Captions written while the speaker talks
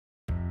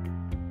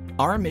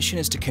Our mission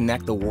is to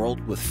connect the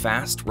world with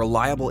fast,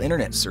 reliable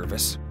internet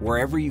service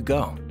wherever you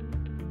go.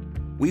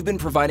 We've been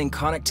providing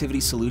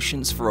connectivity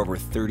solutions for over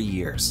 30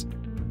 years.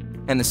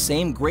 And the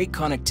same great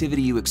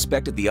connectivity you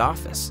expect at the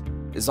office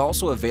is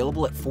also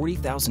available at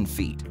 40,000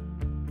 feet.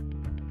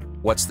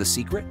 What's the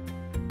secret?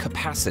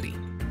 Capacity.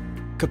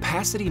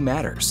 Capacity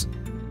matters.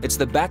 It's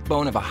the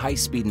backbone of a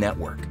high-speed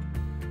network.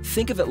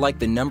 Think of it like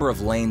the number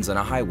of lanes on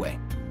a highway.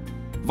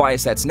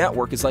 Viasat's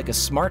network is like a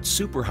smart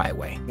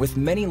superhighway with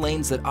many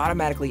lanes that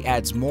automatically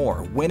adds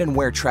more when and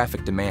where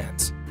traffic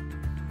demands.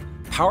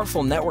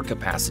 Powerful network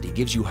capacity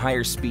gives you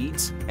higher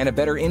speeds and a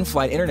better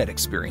in-flight internet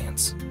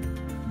experience.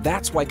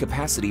 That's why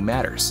capacity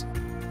matters.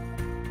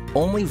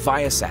 Only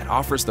Viasat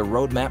offers the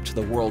roadmap to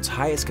the world's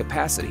highest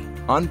capacity,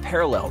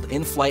 unparalleled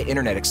in-flight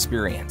internet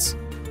experience.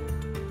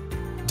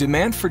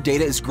 Demand for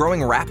data is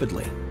growing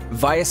rapidly.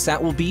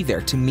 Viasat will be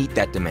there to meet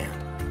that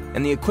demand.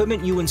 And the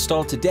equipment you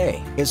install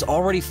today is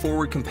already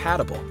forward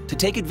compatible to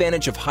take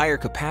advantage of higher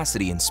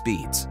capacity and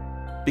speeds.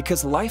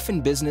 Because life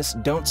and business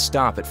don't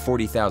stop at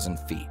 40,000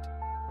 feet.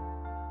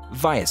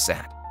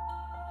 Viasat.